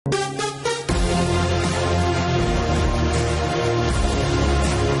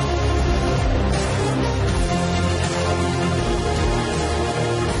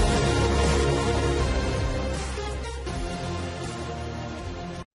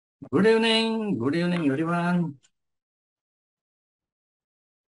Good evening, everyone.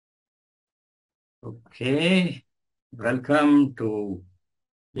 Okay, welcome to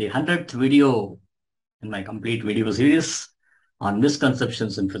the 100th video in my complete video series on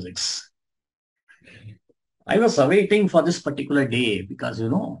misconceptions in physics. I was awaiting for this particular day because,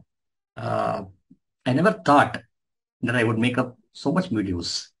 uh, I never thought that I would make up so much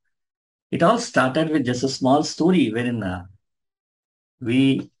videos. It all started with just a small story wherein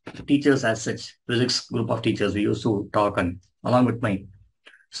we teachers as such, physics group of teachers, we used to talk and along with my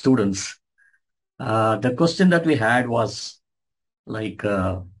students. The question that we had was like,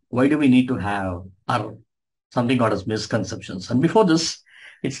 why do we need to have or something called as misconceptions? And before this,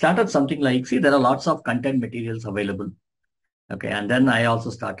 it started something like, see, there are lots of content materials available. Okay, and then I also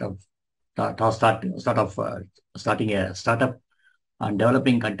starting a startup and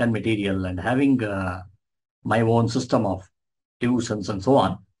developing content material and having my own system of tuitions and so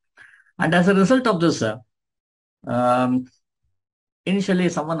on. And as a result of this, um, initially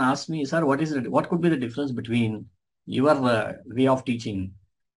someone asked me, sir, what could be the difference between your way of teaching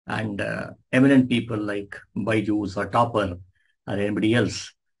and eminent people like Byju's or Topper or anybody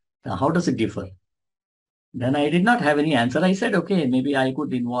else? How does it differ? Then I did not have any answer. I said, okay, maybe I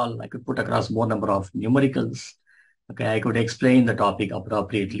could put across more number of numericals. Okay, I could explain the topic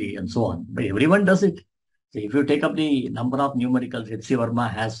appropriately and so on. But everyone does it. So if you take up the number of numericals, H.C. Verma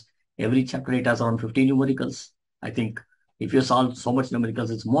has every chapter it has around 50 numericals. I think if you solve so much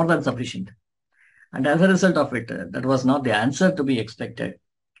numericals, it's more than sufficient. And as a result of it, that was not the answer to be expected.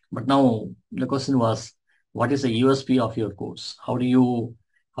 But now the question was, what is the USP of your course? How do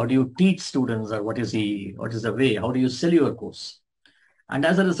you teach students, or what is the way? How do you sell your course? And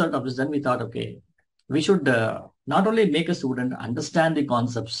as a result of this, then we thought, okay, we should not only make a student understand the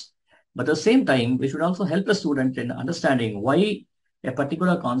concepts, but at the same time, we should also help a student in understanding why a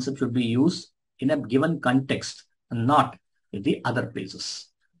particular concept should be used in a given context and not in the other places.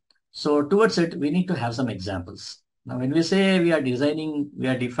 So towards it, we need to have some examples. Now, when we say we are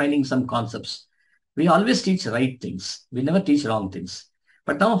defining some concepts, we always teach right things. We never teach wrong things.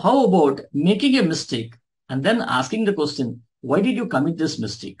 But now, how about making a mistake and then asking the question, why did you commit this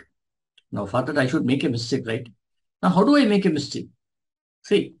mistake? Now, for that, I should make a mistake, right? Now, how do I make a mistake?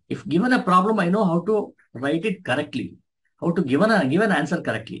 See, if given a problem, I know how to write it correctly, how to give an answer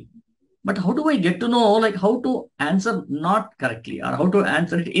correctly. But how do I get to know like how to answer not correctly or how to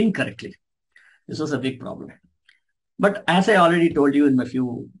answer it incorrectly? This was a big problem. But as I already told you in my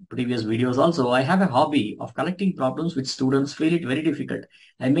few previous videos also, I have a hobby of collecting problems which students feel it very difficult.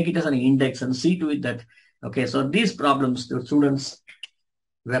 I make it as an index and see to it that, okay, so these problems the students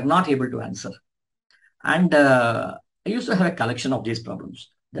were not able to answer. And I used to have a collection of these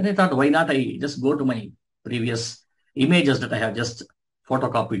problems. Then I thought, why not I just go to my previous images that I have just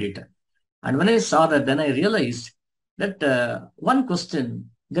photocopied it. And when I saw that, then I realized that one question,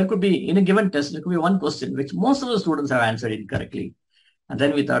 there could be, in a given test, there could be one question which most of the students have answered incorrectly. And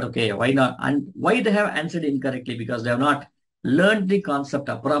then we thought, okay, why not? And why they have answered incorrectly? Because they have not learned the concept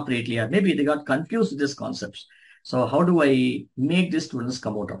appropriately, or maybe they got confused with these concepts. So how do I make these students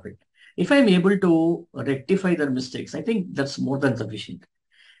come out of it? If I'm able to rectify their mistakes, I think that's more than sufficient.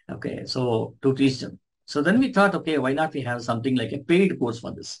 Okay, so to teach them. So then we thought, okay, why not we have something like a paid course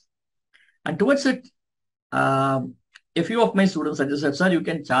for this? And towards it, um, a few of my students suggested, sir, you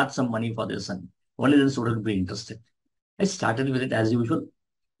can charge some money for this, and only then student will be interested. I started with it as usual,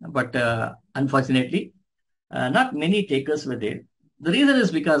 but unfortunately, not many takers were there. The reason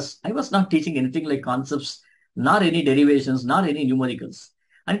is because I was not teaching anything like concepts, nor any derivations, nor any numericals.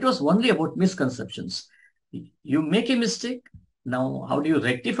 And it was only about misconceptions. You make a mistake. Now, how do you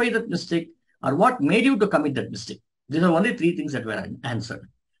rectify that mistake? Or what made you to commit that mistake? These are only three things that were answered.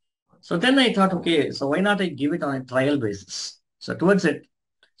 So then I thought, okay, so why not I give it on a trial basis? So towards it,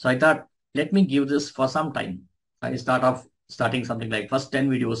 so I thought, let me give this for some time. I starting something like first 10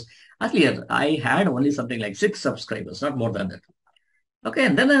 videos. Earlier, I had only something like 6 subscribers, not more than that. Okay,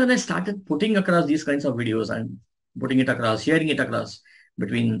 and then when I started putting across these kinds of videos and putting it across, sharing it across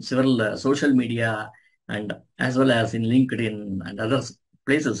between several social media and as well as in LinkedIn and other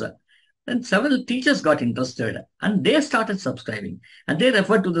places, then several teachers got interested and they started subscribing and they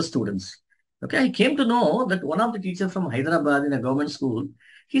referred to the students. Okay, I came to know that one of the teachers from Hyderabad in a government school,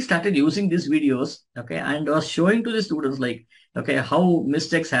 he started using these videos, okay, and was showing to the students like, okay, how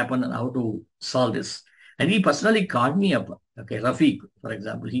mistakes happen and how to solve this. And he personally called me up. Okay, Rafiq, for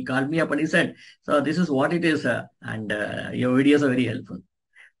example, he called me up and he said, so this is what it is, and your videos are very helpful.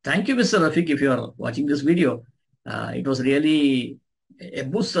 Thank you, Mr. Rafiq, if you are watching this video. It was really a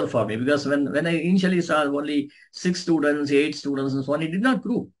booster for me because when I initially saw only 6 students, 8 students, and so on, it did not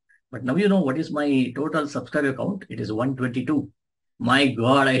grow. But now you know what is my total subscriber count. It is 122. My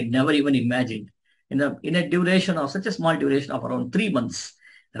God, I had never even imagined. In a duration of such a small duration of around 3 months,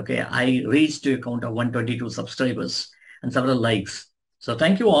 okay, I reached to a count of 122 subscribers and several likes. So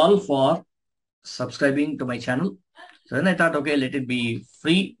thank you all for subscribing to my channel. So then I thought, okay, let it be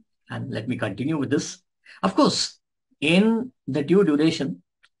free and let me continue with this. Of course, in the due duration,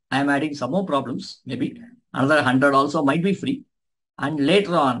 I am adding some more problems. Maybe another 100 also might be free. And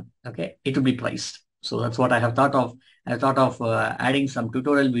later on, okay, it will be priced. So that's what I have thought of. I thought of adding some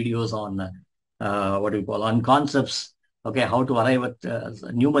tutorial videos on what do you call on concepts. Okay, how to arrive at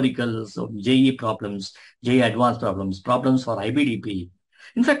numericals of JE problems, JE advanced problems, problems for IBDP.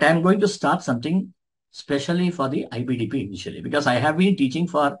 In fact, I'm going to start something specially for the IBDP initially because I have been teaching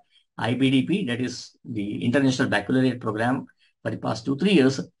for IBDP, that is the International Baccalaureate Program, for the past 2, 3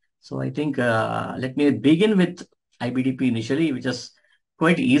 years. So I think let me begin with IBDP initially, which is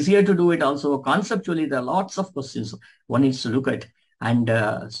quite easier to do it also. Conceptually, there are lots of questions one needs to look at. And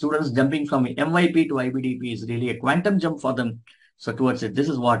students jumping from MYP to IBDP is really a quantum jump for them. So towards it, this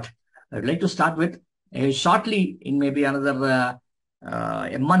is what I'd like to start with. Shortly, in maybe another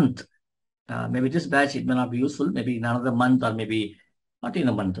a month, maybe this batch, it may not be useful. Maybe in another month or maybe not in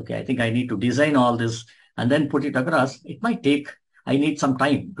a month. Okay, I think I need to design all this and then put it across. It might take, I need some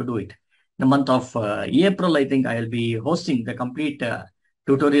time to do it. In the month of April, I think I'll be hosting the complete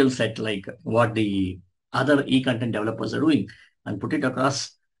tutorial set, like what the other e-content developers are doing and put it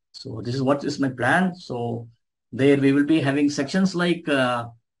across. So this is what is my plan. So there we will be having sections like,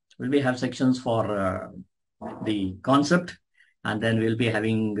 we'll have sections for the concept, and then we'll be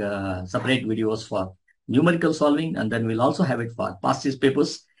having separate videos for numerical solving, and then we'll also have it for past year's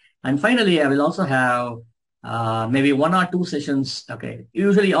papers. And finally, I will also have maybe 1 or 2 sessions. Okay,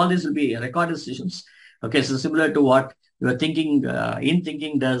 usually all these will be recorded sessions. Okay, so similar to what you are thinking, in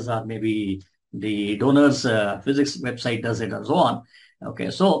thinking does, or maybe the donors physics website does it, and so on. Okay,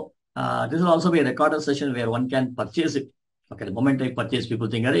 so this will also be a recorded session where one can purchase it. Okay, the moment I purchase, people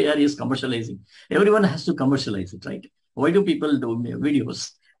think, "Arey, he is commercializing." Everyone has to commercialize it, right? Why do people do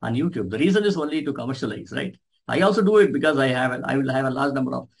videos on YouTube? The reason is only to commercialize, right? I also do it because I will have a large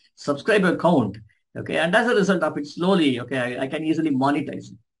number of subscriber count. Okay, and as a result of it, slowly, okay, I can easily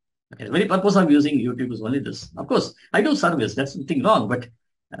monetize it. Okay, the very purpose of using YouTube is only this. Of course, I do service. That's nothing wrong, but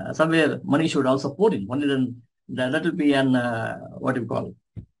somewhere money should also pour in. Only then that will be an what do you call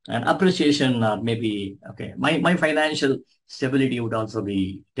an appreciation, or maybe okay, my financial stability would also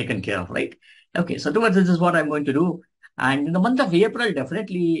be taken care of, right? Okay, so towards this is what I'm going to do. And in the month of April,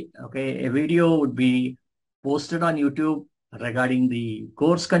 definitely, okay, a video would be posted on YouTube regarding the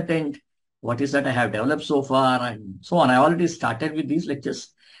course content, what is that I have developed so far, and so on. I already started with these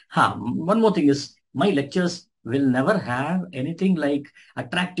lectures. One more thing is my lectures will never have anything like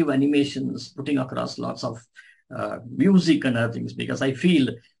attractive animations putting across lots of music and other things, because I feel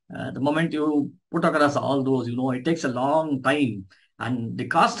the moment you put across all those, it takes a long time, and the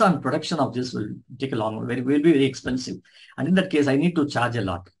cost on production of this will take a long, will be very expensive. And in that case, I need to charge a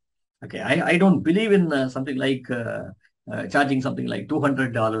lot. Okay, I don't believe in something like charging something like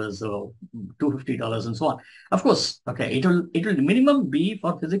 $200 or $250 and so on. Of course, okay, it will minimum be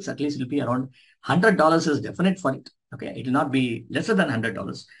for physics, at least it will be around $100 is definite for it. Okay, it will not be lesser than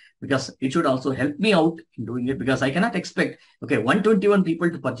 $100 because it should also help me out in doing it, because I cannot expect, okay, 121 people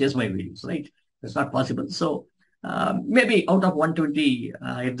to purchase my videos, right? That's not possible. So maybe out of 120,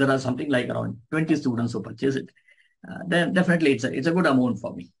 if there are something like around 20 students who purchase it, then definitely it's a good amount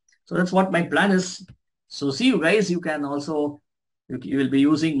for me. So that's what my plan is. So see you guys, you can also, you will be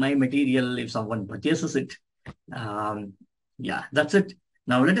using my material if someone purchases it. Yeah, that's it.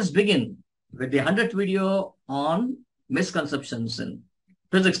 Now let us begin with the 100th video on misconceptions in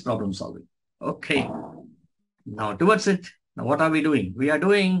physics problem solving. Okay, now towards it. Now what are we doing? We are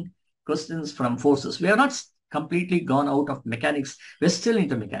doing questions from forces. We are not completely gone out of mechanics. We're still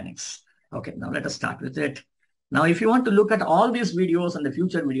into mechanics. Okay, now let us start with it. Now, if you want to look at all these videos and the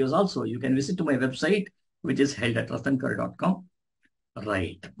future videos also, you can visit to my website, which is held at ratankar.com.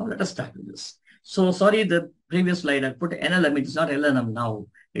 Right. Now let us start with this. So sorry, the previous slide I put NLM. It's not LNM now.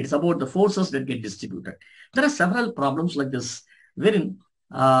 It's about the forces that get distributed. There are several problems like this, wherein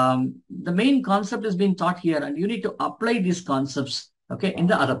the main concept is being taught here, and you need to apply these concepts, okay, in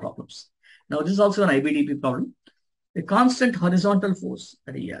the other problems. Now, this is also an IBDP problem. A constant horizontal force.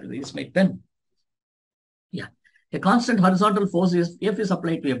 Yeah, where is my pen? Yeah. A constant horizontal force is F is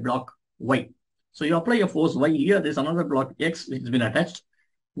applied to a block Y. So you apply a force Y here. There's another block X which has been attached.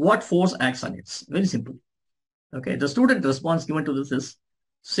 What force acts on X? Very simple. Okay. The student response given to this is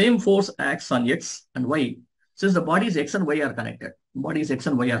same force acts on X and Y. since the bodies X and Y are connected,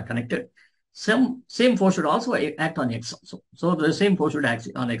 same force should also act on X also. So the same force should act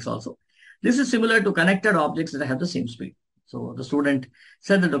on X also. This is similar to connected objects that have the same speed. So the student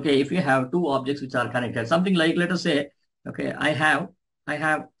said that, okay, if you have two objects which are connected, something like, let us say, okay, I have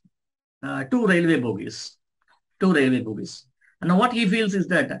two railway bogies, And now what he feels is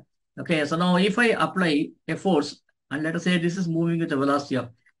that, okay, so now if I apply a force, and let us say this is moving with a velocity of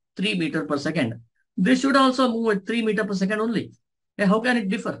 3 meters per second, this should also move at 3 meters per second only. Okay, how can it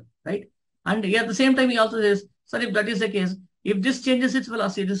differ, right? And at the same time, he also says, sir, if that is the case, if this changes its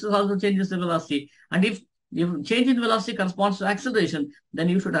velocity, this also changes the velocity. And if change in velocity corresponds to acceleration, then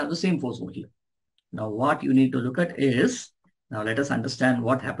you should have the same force over here. Now, what you need to look at is, now let us understand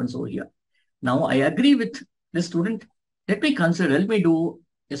what happens over here. Now, I agree with the student. Let me do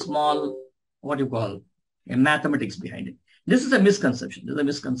a small, a mathematics behind it. This is a misconception. There's a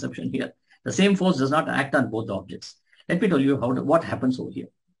misconception here. The same force does not act on both the objects. Let me tell you what happens over here.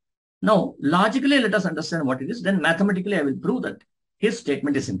 Now, logically, let us understand what it is. Then mathematically, I will prove that his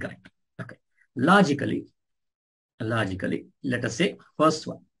statement is incorrect. Okay. Logically, let us say first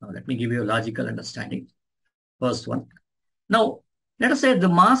one. Now, let me give you a logical understanding. First one. Now, let us say the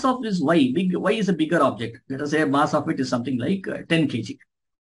mass of this Y is a bigger object. Let us say mass of it is something like 10 kg.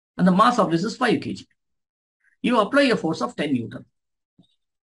 And the mass of this is 5 kg. You apply a force of 10 Newton.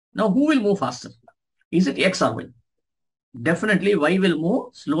 Now, who will move faster? Is it X or Y? Definitely Y will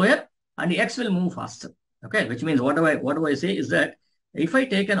move slower and X will move faster. Okay, which means what do I say is that if I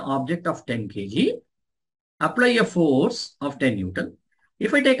take an object of 10 kg, apply a force of 10 Newton.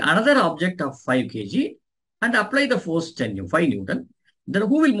 If I take another object of 5 kg and apply the force 5 Newton, then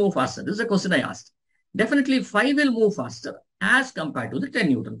who will move faster? This is a question I asked. Definitely 5 will move faster as compared to the 10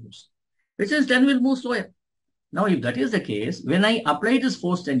 Newton force, which is 10 will move slower. Now, if that is the case, when I apply this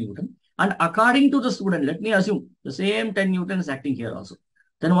force 10 Newton, and according to the student, let me assume the same 10 Newton is acting here also,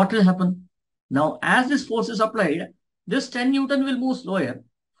 then what will happen? Now, as this force is applied, this 10 Newton will move slower.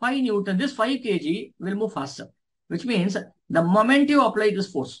 5 Newton, this 5 kg will move faster, which means the moment you apply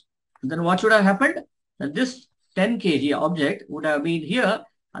this force, then what should have happened? That this 10 kg object would have been here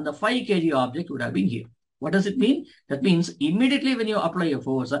and the 5 kg object would have been here. What does it mean? That means immediately when you apply a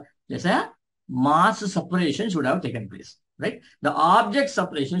force, there's a mass separation should have taken place, right? The object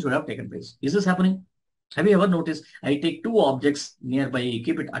separation should have taken place. Is this happening? Have you ever noticed? I take two objects nearby,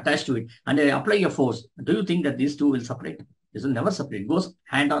 keep it attached to it, and I apply a force. Do you think that these two will separate? This will never separate. It goes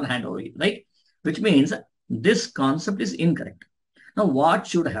hand on hand over here, right? Which means this concept is incorrect. Now, what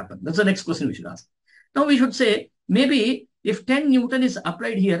should happen? That's the next question we should ask. Now, we should say, maybe if 10 Newton is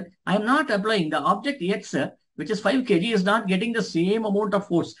applied here, I am not applying the object X, which is 5 kg, is not getting the same amount of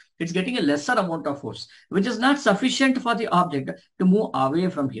force. It's getting a lesser amount of force, which is not sufficient for the object to move away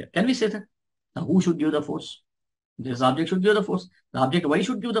from here. Can we say that? Now, who should give the force? This object should give the force. The object Y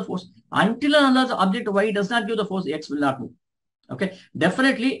should give the force. Until and unless the object Y does not give the force, X will not move. Okay.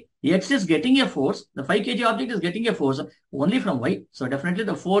 Definitely, X is getting a force. The 5 kg object is getting a force only from Y. So, definitely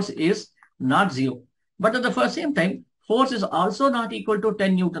the force is not 0. But at the same time, force is also not equal to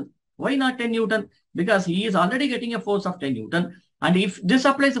 10 Newton. Why not 10 Newton? Because he is already getting a force of 10 Newton. And if this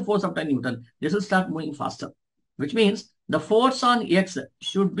applies a force of 10 Newton, this will start moving faster. Which means the force on X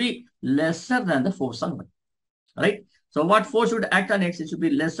should be lesser than the force on Y. Right? So what force should act on X? It should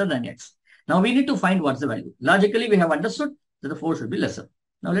be lesser than X. Now we need to find what's the value. Logically, we have understood that the force should be lesser.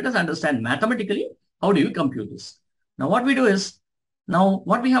 Now let us understand mathematically, how do you compute this? Now what we do is, now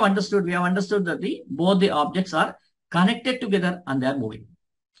what we have understood that both the objects are connected together and they are moving.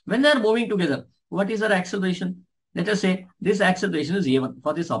 When they are moving together, what is their acceleration? Let us say this acceleration is A1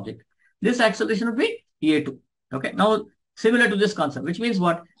 for this object. This acceleration would be A2. Okay. Now, similar to this concept, which means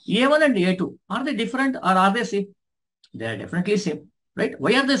what? A1 and A2, are they different or are they same? They are definitely same, right?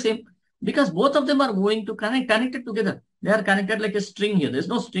 Why are they same? Because both of them are moving to connected together. They are connected like a string here. There's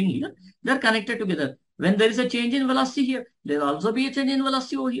no string here. They are connected together. When there is a change in velocity here, there will also be a change in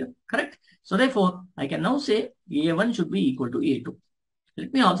velocity over here. Correct? So therefore, I can now say A1 should be equal to A2.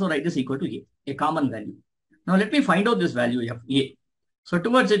 Let me also write this equal to a common value. Now let me find out this value of A. So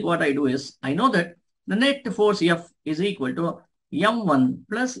towards it, what I do is, I know that the net force F is equal to M1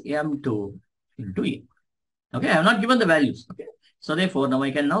 plus M2 into A. Okay, I have not given the values. Okay, so therefore, now I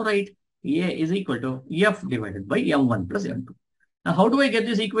can now write A is equal to F divided by M1 plus M2. Now, how do I get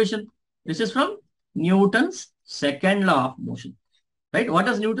this equation? This is from Newton's second law of motion. Right? What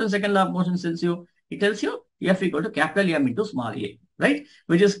does Newton's second law of motion tells you? It tells you F equal to capital M into small a. Right?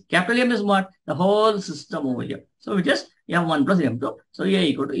 Which is capital M is what? The whole system over here. So which is M1 plus M2. So A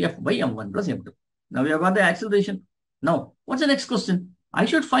equal to F by M1 plus M2. Now we have got the acceleration. Now, what's the next question? I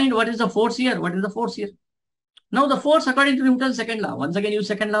should find what is the force here. What is the force here? Now the force according to Newton's second law. Once again, use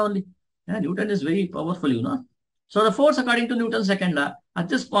second law only. Yeah, Newton is very powerful, you know. So the force according to Newton's second law at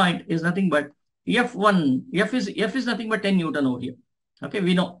this point is nothing but F1. F is nothing but 10 Newton over here. Okay,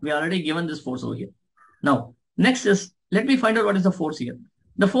 we know we already given this force over here. Now next is let me find out what is the force here.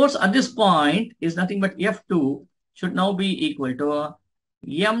 The force at this point is nothing but F2 should now be equal to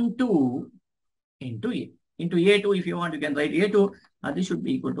M2 into A. Into A2, if you want, you can write A2, and this should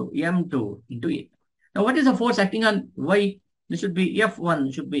be equal to M2 into A. Now, what is the force acting on Y? This should be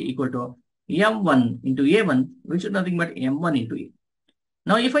F1 should be equal to M1 into A1, which is nothing but M1 into A.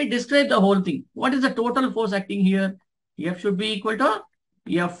 Now, if I describe the whole thing, what is the total force acting here? F should be equal to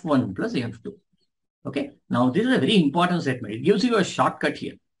F1 plus F2. Okay. Now, this is a very important statement. It gives you a shortcut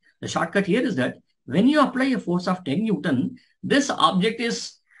here. The shortcut here is that when you apply a force of 10 Newton, this object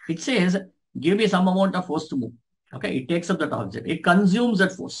is, it says, give me some amount of force to move. Okay. It takes up that object. It consumes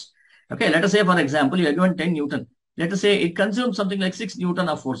that force. Okay. Let us say, for example, you are given 10 Newton. Let us say it consumes something like 6 Newton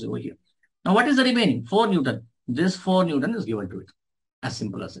of force over here. Now, what is the remaining? 4 Newton. This 4 Newton is given to it. As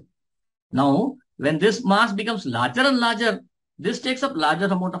simple as it. Now, when this mass becomes larger and larger, this takes up larger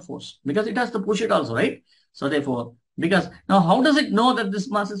amount of force because it has to push it also, right? So therefore, because now how does it know that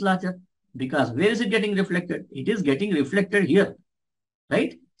this mass is larger? Because where is it getting reflected? It is getting reflected here,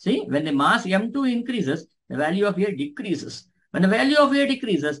 right? See, when the mass M2 increases, the value of A decreases. When the value of A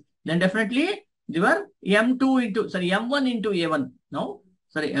decreases, then definitely your M1 into A1. No,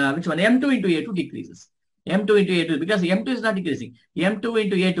 which one? M2 into A2 decreases. M2 into A2 because M2 is not decreasing. M2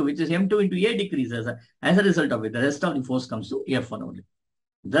 into A2, which is M2 into A decreases. As a result of it, the rest of the force comes to F1 only.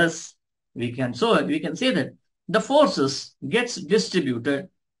 Thus, we can say that the forces gets distributed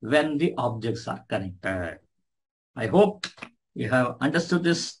when the objects are connected. I hope you have understood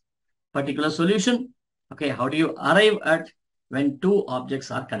this particular solution. Okay, how do you arrive at when two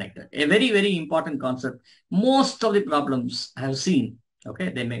objects are connected? A very, very important concept. Most of the problems I have seen,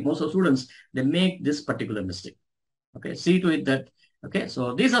 okay, most of students, they make this particular mistake. Okay, see to it that, okay,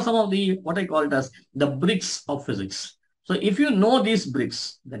 so these are some of the, what I call it as the bricks of physics. So if you know these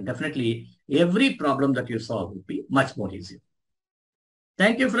bricks, then definitely every problem that you solve will be much more easier.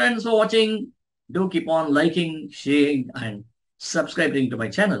 Thank you, friends, for watching. Do keep on liking, sharing, and subscribing to my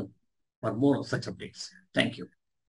channel for more of such updates. Thank you.